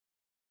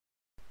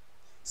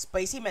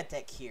Spicy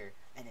MedTech here,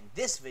 and in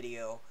this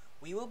video,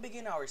 we will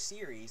begin our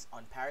series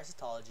on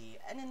parasitology,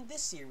 and in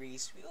this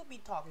series, we will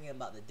be talking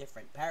about the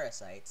different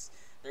parasites,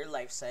 their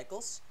life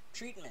cycles,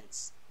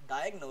 treatments,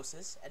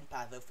 diagnosis, and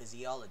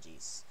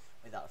pathophysiologies.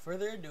 Without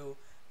further ado,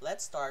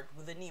 let's start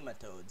with the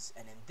nematodes,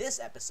 and in this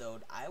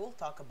episode, I will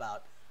talk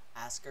about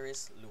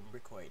Ascaris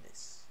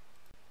lumbricoides.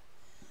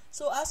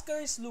 So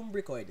Ascaris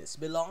lumbricoides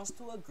belongs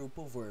to a group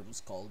of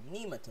worms called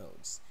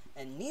nematodes,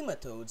 and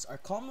nematodes are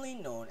commonly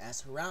known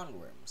as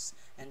roundworms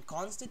and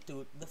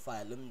constitute the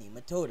phylum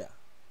Nematoda.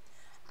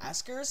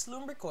 Ascaris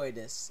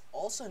lumbricoides,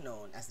 also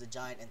known as the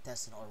giant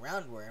intestinal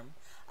roundworm,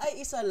 ay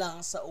isa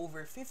lang sa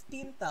over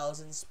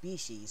 15,000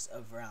 species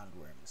of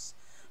roundworms.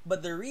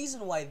 But the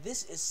reason why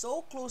this is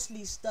so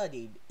closely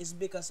studied is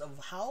because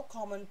of how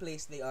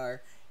commonplace they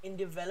are in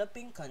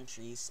developing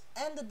countries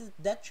and the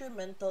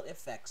detrimental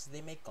effects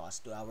they may cause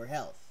to our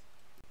health.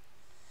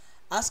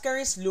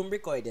 Ascaris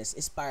lumbricoides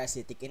is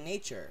parasitic in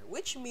nature,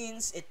 which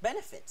means it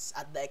benefits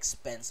at the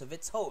expense of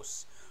its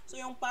host. So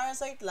yung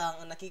parasite lang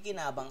ang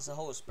nakikinabang sa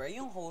host, pero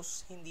yung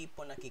host hindi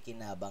po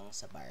nakikinabang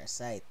sa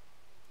parasite.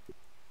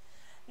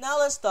 Now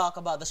let's talk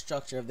about the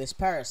structure of this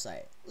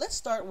parasite. Let's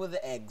start with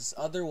the eggs,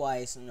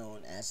 otherwise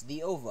known as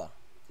the ova.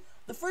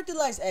 The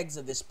fertilized eggs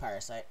of this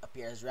parasite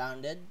appear as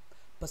rounded,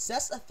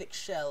 possess a thick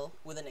shell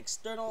with an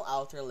external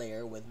outer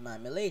layer with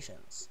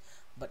mammillations.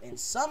 But in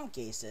some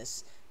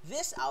cases,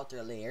 this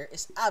outer layer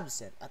is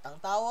absent at ang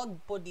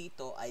tawag po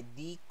dito ay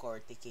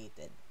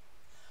decorticated.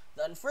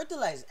 The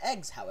unfertilized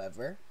eggs,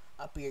 however,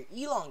 appear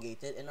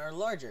elongated and are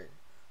larger.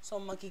 So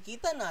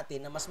makikita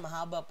natin na mas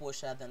mahaba po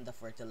siya than the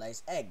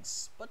fertilized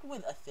eggs, but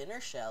with a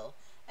thinner shell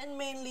and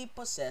mainly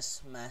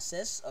possess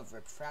masses of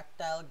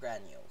refractile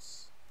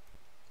granules.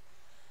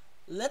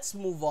 Let's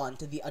move on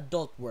to the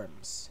adult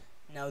worms.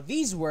 Now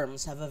these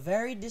worms have a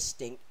very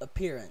distinct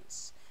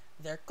appearance.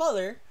 Their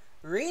color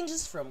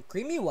ranges from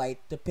creamy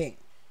white to pink.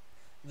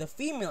 The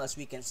female, as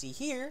we can see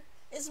here,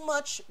 is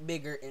much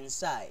bigger in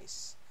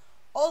size.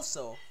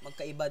 Also,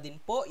 magkaiba din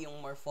po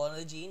yung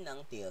morphology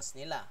ng tails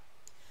nila.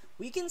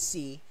 We can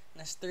see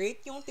na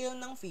straight yung tail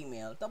ng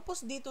female,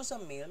 tapos dito sa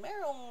male,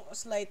 mayroong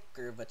slight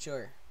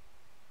curvature.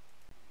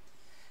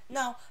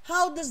 Now,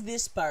 how does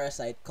this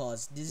parasite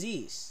cause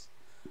disease?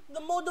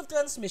 The mode of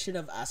transmission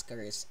of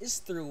Ascaris is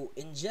through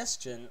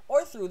ingestion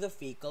or through the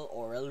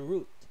fecal-oral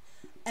route.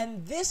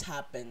 And this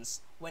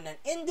happens when an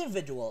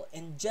individual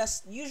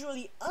ingests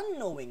usually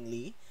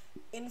unknowingly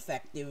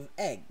infective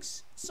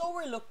eggs. So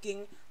we're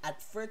looking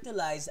at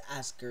fertilized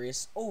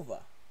Ascaris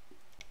ova.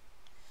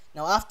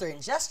 Now after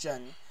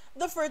ingestion,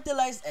 the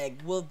fertilized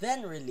egg will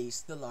then release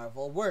the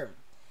larval worm.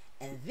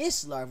 And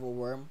this larval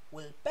worm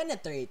will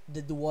penetrate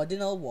the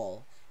duodenal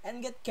wall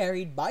and get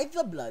carried by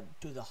the blood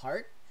to the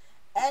heart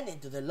and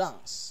into the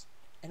lungs.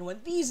 And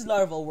when these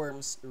larval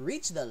worms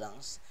reach the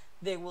lungs,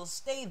 they will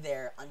stay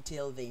there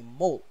until they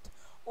molt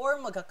or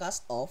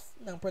magkakast off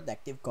ng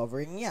protective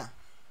covering niya.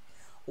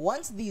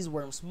 Once these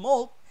worms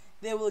molt,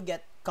 they will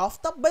get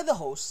coughed up by the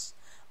host,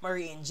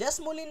 ma-re-ingest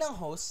muli ng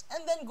host,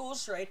 and then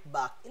goes right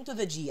back into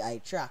the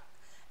GI tract,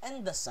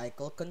 and the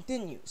cycle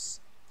continues.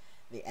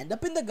 They end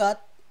up in the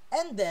gut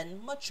and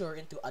then mature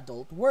into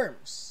adult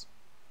worms.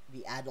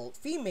 The adult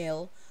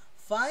female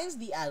finds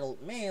the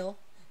adult male,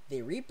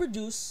 they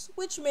reproduce,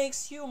 which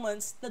makes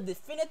humans the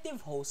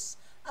definitive hosts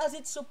as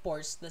it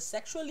supports the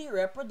sexually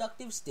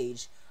reproductive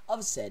stage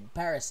of said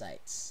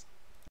parasites.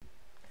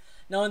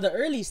 Now in the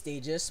early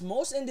stages,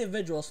 most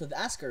individuals with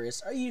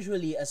Ascaris are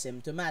usually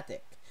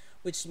asymptomatic,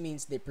 which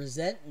means they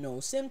present no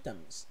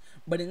symptoms.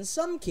 But in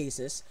some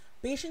cases,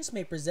 patients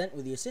may present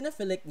with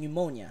eosinophilic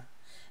pneumonia.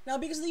 Now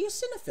because the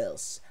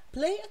eosinophils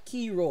play a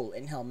key role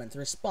in helminth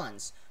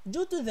response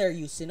due to their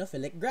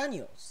eosinophilic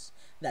granules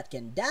that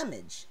can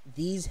damage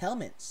these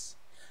helminths.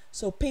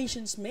 So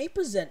patients may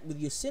present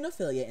with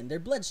eosinophilia in their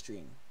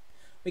bloodstream.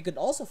 We could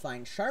also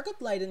find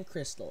Charcot-Leyden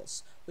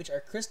crystals, which are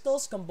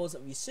crystals composed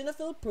of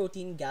eosinophil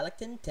protein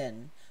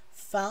galactin-10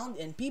 found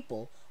in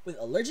people with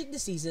allergic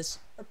diseases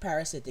or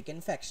parasitic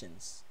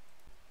infections.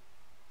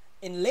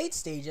 In late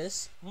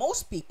stages,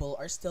 most people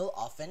are still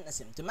often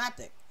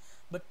asymptomatic,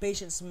 but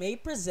patients may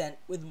present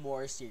with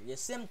more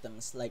serious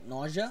symptoms like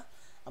nausea,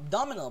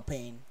 abdominal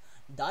pain,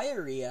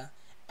 diarrhea,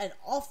 and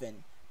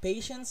often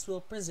patients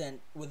will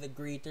present with a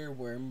greater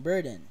worm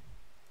burden.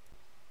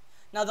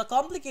 Now, the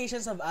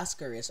complications of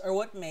Ascaris are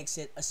what makes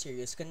it a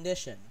serious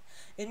condition.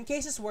 In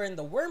cases wherein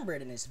the worm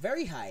burden is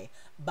very high,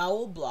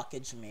 bowel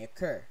blockage may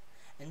occur.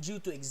 And due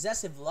to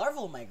excessive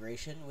larval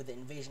migration with the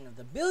invasion of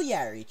the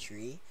biliary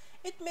tree,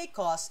 it may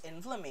cause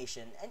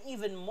inflammation and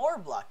even more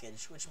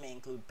blockage, which may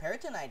include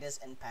peritonitis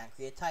and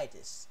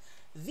pancreatitis.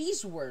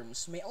 These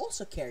worms may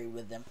also carry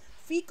with them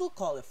fecal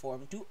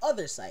coliform to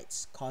other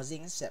sites,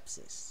 causing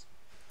sepsis.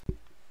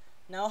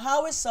 Now,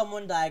 how is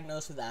someone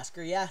diagnosed with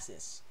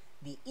ascariasis?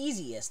 The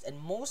easiest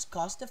and most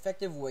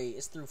cost-effective way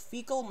is through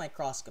fecal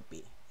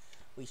microscopy.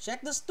 We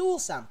check the stool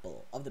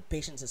sample of the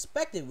patient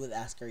suspected with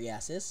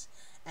ascariasis,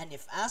 and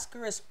if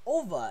Ascaris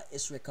ova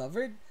is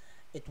recovered,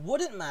 it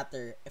wouldn't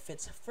matter if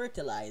it's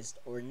fertilized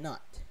or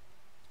not.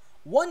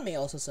 One may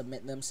also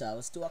submit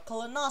themselves to a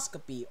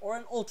colonoscopy or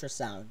an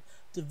ultrasound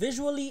to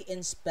visually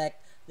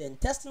inspect the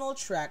intestinal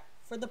tract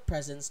for the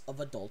presence of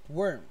adult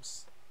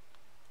worms.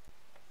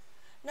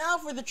 Now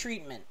for the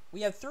treatment.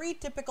 We have 3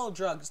 typical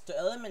drugs to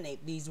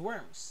eliminate these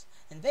worms,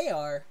 and they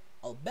are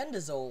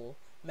albendazole,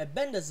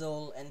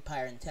 mebendazole, and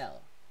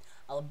pyrantel.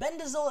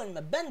 Albendazole and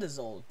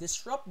mebendazole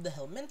disrupt the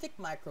helminthic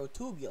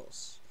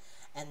microtubules,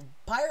 and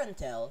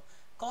pyrantel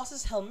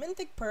causes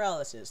helminthic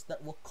paralysis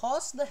that will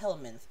cause the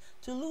helminth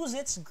to lose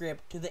its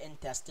grip to the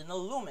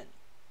intestinal lumen.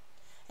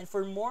 And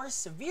for more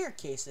severe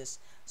cases,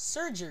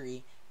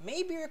 surgery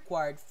may be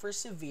required for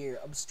severe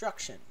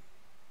obstruction.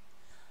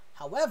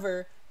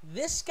 However,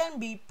 this can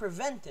be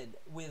prevented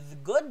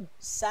with good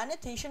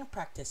sanitation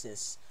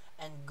practices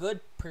and good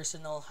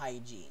personal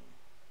hygiene.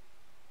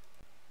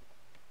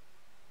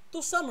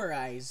 To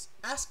summarize,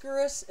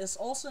 Ascaris is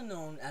also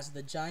known as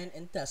the giant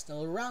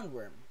intestinal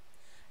roundworm.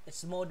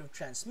 Its mode of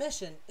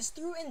transmission is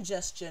through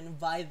ingestion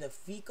via the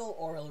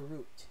fecal-oral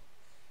route.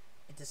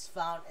 It is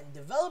found in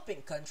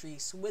developing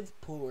countries with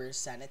poor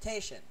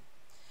sanitation,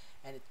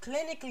 and it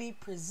clinically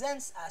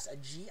presents as a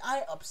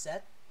GI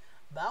upset,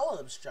 bowel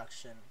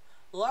obstruction,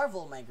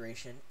 larval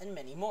migration, and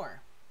many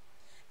more.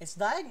 Its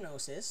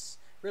diagnosis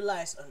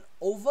relies on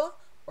OVA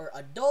or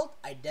adult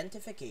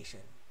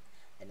identification,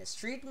 and its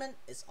treatment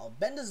is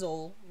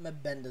albendazole,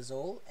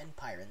 mebendazole, and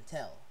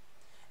pyrantel.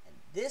 And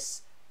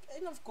this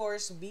can of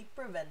course be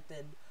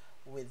prevented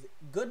with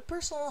good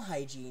personal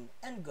hygiene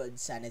and good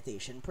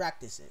sanitation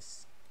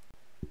practices.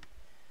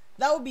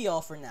 That would be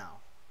all for now.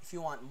 If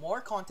you want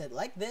more content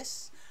like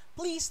this,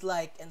 please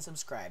like and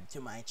subscribe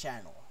to my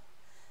channel.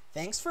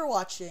 Thanks for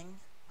watching.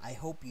 I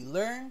hope you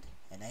learned,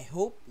 and I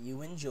hope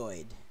you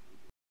enjoyed.